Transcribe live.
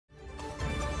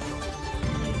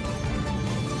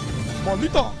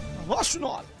Balitang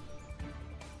Rational.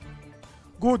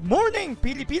 Good morning,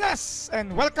 Pilipinas,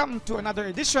 and welcome to another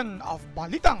edition of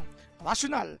Balitang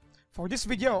Rational. For this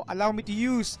video, allow me to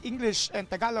use English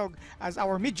and Tagalog as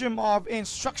our medium of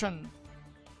instruction.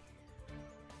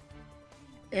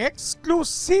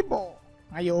 Eksklusibo!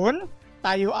 Ngayon,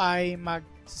 tayo ay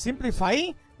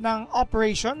mag-simplify ng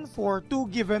operation for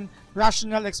two given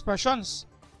rational expressions.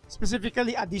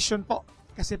 Specifically, addition po.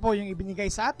 Kasi po yung ibinigay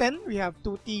sa atin, we have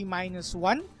 2t minus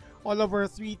 1 all over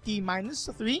 3t minus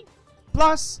 3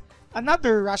 plus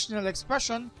another rational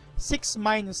expression, 6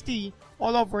 minus t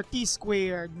all over t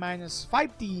squared minus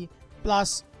 5t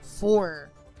plus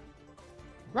 4.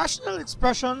 Rational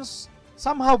expressions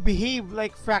somehow behave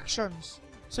like fractions.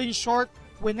 So in short,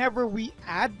 whenever we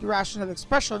add rational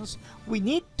expressions, we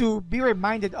need to be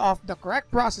reminded of the correct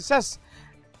processes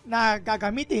na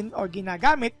gagamitin o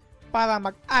ginagamit para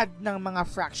mag-add ng mga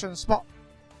fractions po.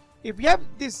 If you have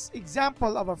this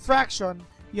example of a fraction,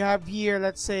 you have here,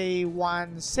 let's say,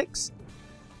 1/6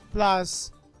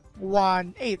 plus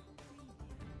 1/8.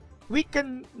 We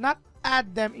cannot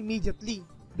add them immediately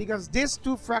because these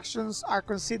two fractions are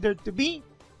considered to be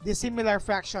dissimilar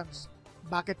fractions.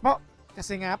 Bakit po?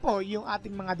 Kasi nga po, yung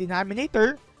ating mga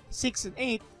denominator, 6 and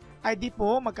 8, ay di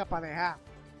po magkapareha.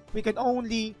 We can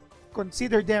only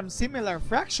consider them similar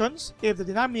fractions if the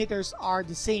denominators are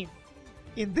the same.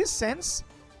 In this sense,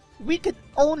 we can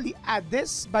only add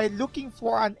this by looking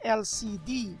for an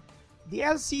LCD. The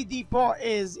LCD po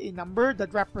is a number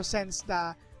that represents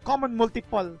the common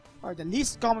multiple or the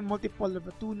least common multiple of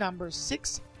the two numbers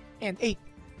 6 and 8.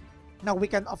 Now we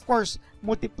can of course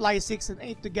multiply 6 and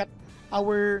 8 to get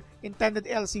our intended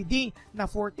LCD na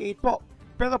 48 po.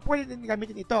 Pero pwede din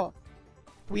gamitin ito.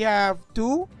 We have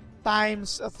 2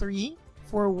 times 3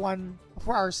 for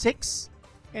our 6,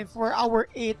 and for our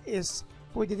 8 is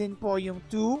pwede din po yung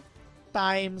 2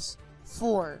 times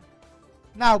 4.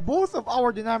 Now both of our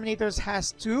denominators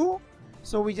has 2,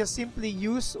 so we just simply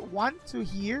use 1, 2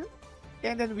 here,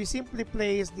 and then we simply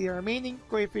place the remaining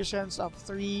coefficients of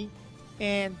 3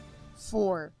 and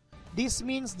 4. This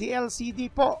means the LCD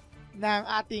po ng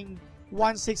ating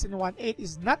 1/6 and 1/8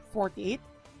 is not 48.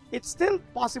 It's still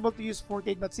possible to use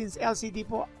 48, but since LCD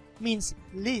po means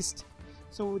least,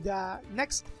 so the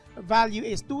next value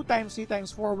is 2 times 3 times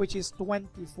 4, which is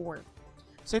 24.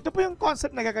 So ito po yung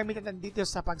concept na gagamitin natin dito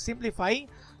sa pag-simplify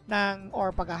ng or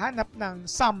paghahanap ng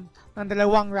sum ng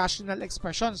dalawang rational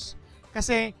expressions.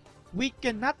 Kasi we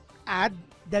cannot add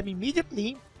them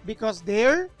immediately because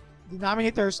their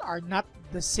denominators are not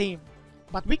the same.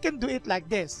 But we can do it like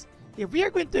this. If we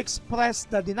are going to express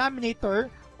the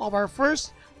denominator of our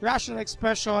first rational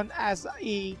expression as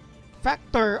a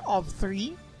factor of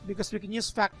 3, because we can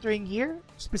use factoring here,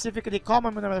 specifically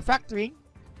common monomial factoring,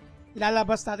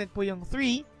 ilalabas natin po yung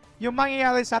 3. Yung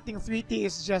mangyayari sa ating 3t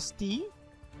is just t,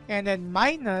 and then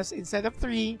minus, instead of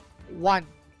 3, 1.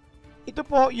 Ito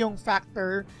po yung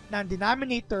factor ng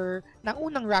denominator ng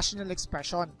unang rational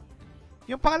expression.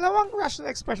 Yung pangalawang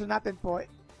rational expression natin po,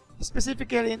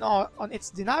 specifically on its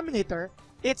denominator,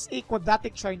 it's a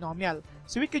quadratic trinomial.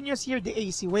 So we can use here the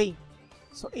AC way.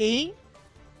 So A,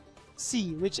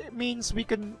 C, which means we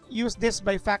can use this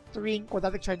by factoring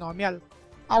quadratic trinomial.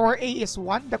 Our A is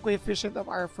 1, the coefficient of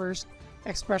our first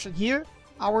expression here.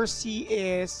 Our C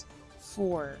is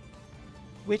 4,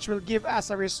 which will give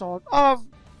us a result of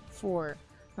 4.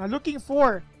 Now looking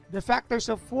for the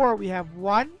factors of 4, we have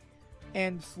 1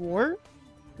 and 4.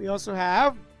 We also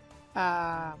have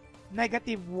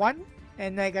negative 1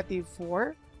 and negative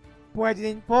 4. Pwede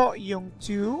din po yung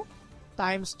 2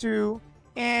 times 2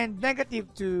 and negative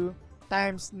 2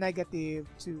 times negative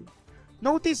 2.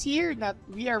 Notice here that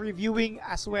we are reviewing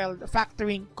as well the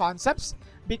factoring concepts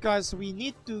because we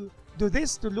need to do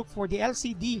this to look for the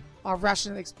LCD of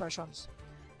rational expressions.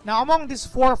 Now among these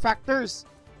 4 factors,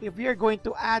 if we are going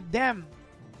to add them,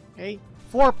 okay,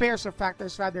 4 pairs of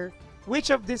factors rather,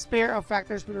 which of this pair of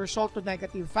factors will result to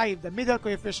negative 5, the middle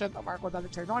coefficient of our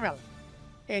quadratic trinomial?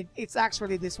 And it's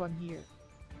actually this one here.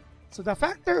 So the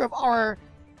factor of our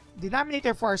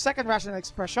denominator for our second rational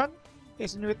expression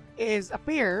is a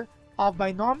pair of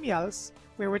binomials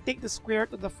where we take the square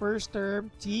root of the first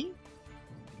term t,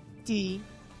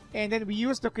 and then we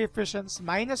use the coefficients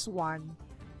minus 1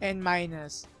 and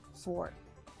minus 4.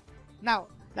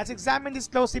 Now, let's examine this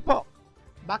closely po.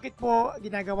 Bakit po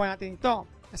ginagawa natin ito?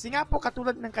 Kasi nga po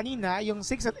katulad ng kanina, yung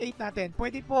 6 at 8 natin,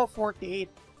 pwede po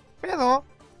 48. Pero,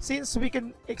 since we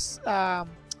can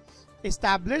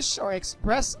establish or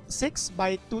express 6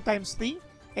 by 2 times 3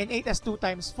 and 8 as 2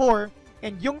 times 4,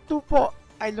 and yung 2 po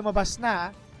ay lumabas na,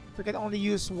 we can only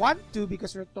use 1, 2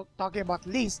 because we're talking about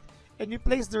least, and we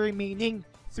place the remaining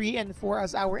 3 and 4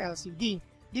 as our LCD.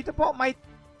 Dito po may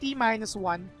t minus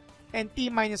 1 and t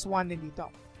minus 1 din dito.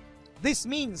 This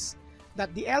means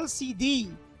that the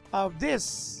LCD of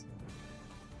this,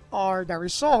 or the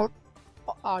result,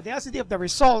 the LCD of the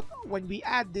result when we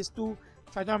add these two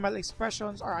trinomial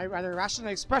expressions, or rather rational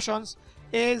expressions,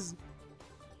 is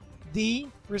the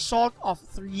result of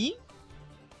 3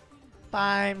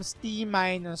 times t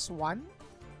minus 1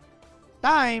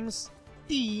 times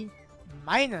t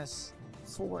minus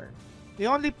 4. We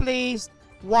only placed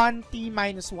 1 t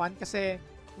minus 1 kasi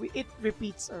it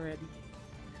repeats already.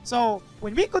 So,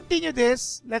 when we continue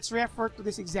this, let's refer to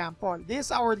this example. This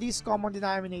is our least common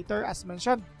denominator as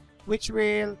mentioned, which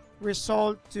will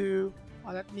result to,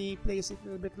 let me place it a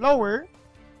little bit lower,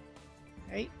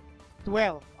 okay,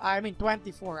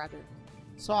 24 rather.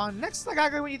 So, ang next na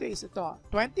gagawin dito is ito,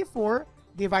 24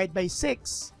 divided by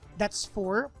 6, that's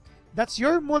 4. That's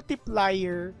your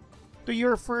multiplier to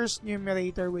your first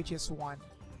numerator, which is 1.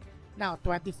 Now,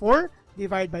 24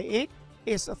 divided by 8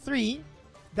 is 3.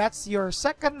 That's your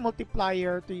second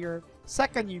multiplier to your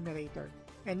second numerator.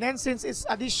 And then since it's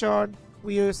addition,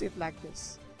 we use it like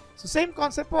this. So same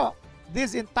concept po.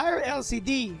 This entire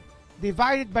LCD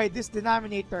divided by this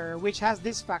denominator which has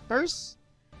these factors,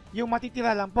 yung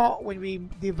matitira lang po when we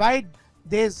divide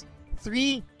these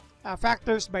 3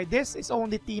 factors by this is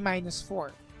only t minus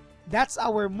 4. That's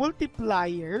our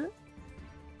multiplier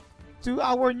to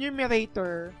our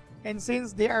numerator, and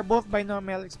since they are both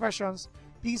binomial expressions,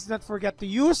 please do not forget to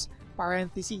use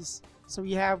parentheses. So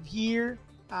we have here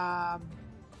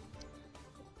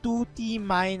 2t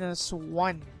minus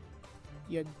 1.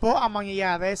 Yun po ang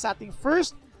mangyayari sa ating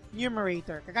first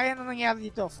numerator. Kagaya na nangyari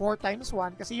dito, 4 times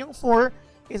 1. Kasi yung 4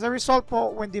 is a result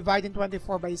po when dividing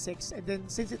 24 by 6. And then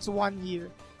since it's 1 here,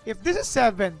 if this is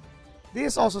 7,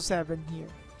 this is also 7 here.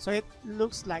 So it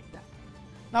looks like that.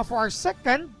 Now for our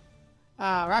second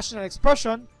rational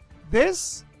expression,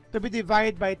 this to be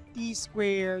divided by t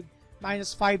squared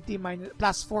minus 5t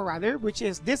plus 4 rather, which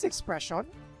is this expression.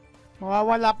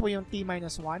 Mawawala po yung t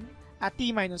minus 1 at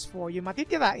t minus 4. Yung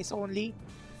matitira is only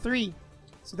 3.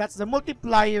 So that's the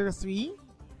multiplier 3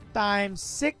 times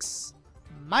 6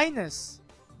 minus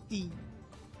t.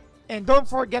 And don't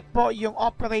forget po yung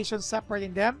operations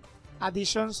separating them.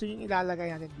 Addition, so yung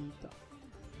ilalagay natin dito.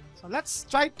 So let's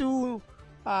try to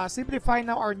simplify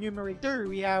now our numerator.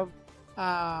 We have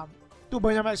 2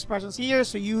 binomial expressions here,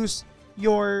 so use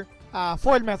your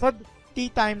FOIL method. T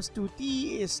times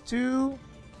 2t is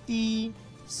 2t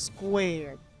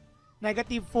squared.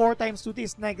 Negative 4 times 2t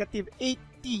is negative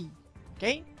 8t.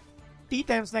 Okay? T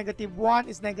times negative 1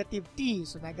 is negative t.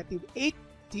 So negative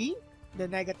 8t, then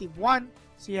negative 1.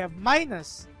 So you have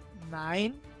minus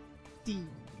 9t.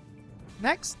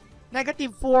 Next,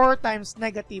 negative 4 times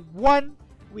negative 1.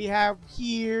 We have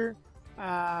here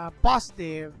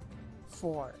positive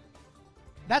 4.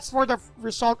 That's for the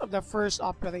result of the first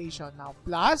operation. Now,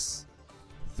 plus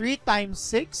 3 times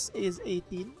 6 is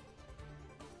 18.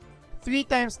 3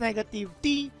 times negative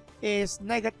t is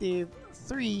negative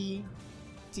 3t.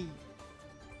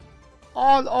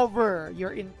 All over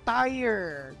your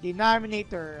entire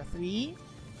denominator, 3,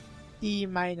 t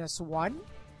minus 1,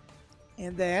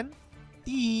 and then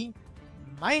t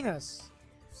minus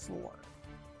 4.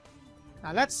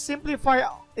 Now, let's simplify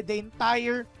the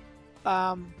entire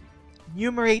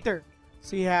numerator.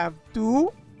 So you have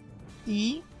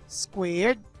 2t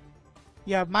squared.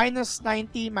 You have minus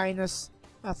 9t minus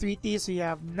 3t. So you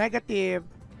have negative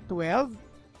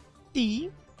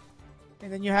 12t. And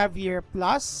then you have here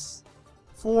plus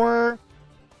 4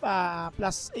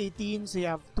 plus 18. So you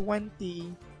have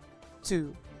 22.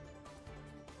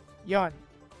 Yon.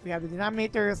 We have the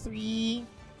denominator 3t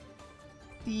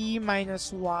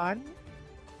minus 1.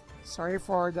 Sorry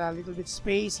for the little bit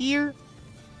space here.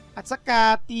 At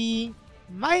saka t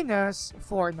minus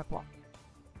 4 na po.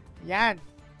 Yan.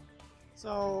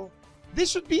 So, this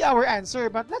should be our answer,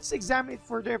 but let's examine it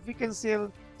further if we can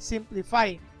still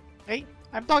simplify. Okay?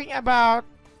 I'm talking about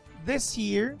this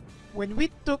here. When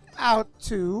we took out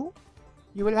 2,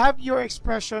 you will have your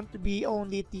expression to be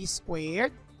only t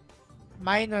squared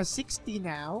minus 60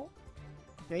 now.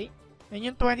 Okay? And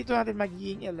yung 22 natin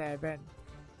magiging 11.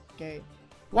 Okay?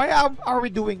 Why are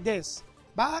we doing this?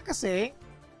 Baka kasi,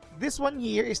 this one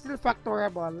here is still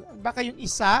factorable. Baka yung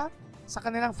isa sa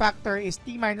kanilang factor is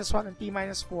t minus 1 and t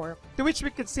minus 4, to which we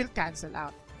could still cancel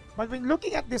out. But when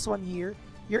looking at this one here,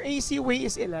 your AC way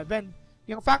is 11.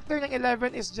 Yung factor ng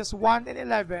 11 is just 1 and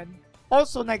 11,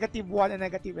 also negative 1 and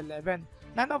negative 11.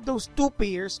 None of those two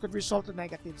pairs could result to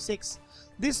negative 6.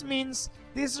 This means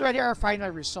this is already our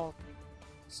final result.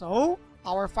 So,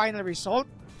 our final result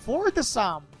for the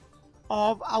sum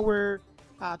of our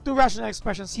Two rational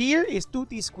expressions here is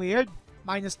 2t squared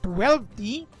minus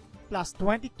 12t plus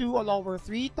 22 all over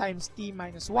 3 times t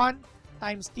minus 1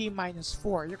 times t minus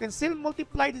 4. You can still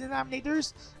multiply the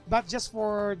denominators, but just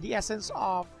for the essence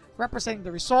of representing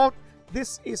the result,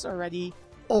 this is already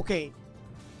okay.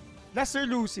 Lester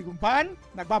Lou Sigumpan,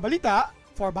 nagbabalita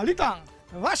for Balitang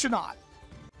Rational.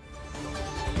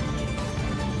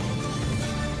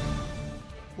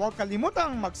 Huwag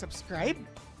kalimutang mag-subscribe,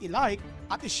 i-like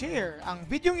at i-share ang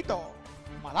video ito.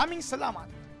 Maraming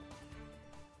salamat!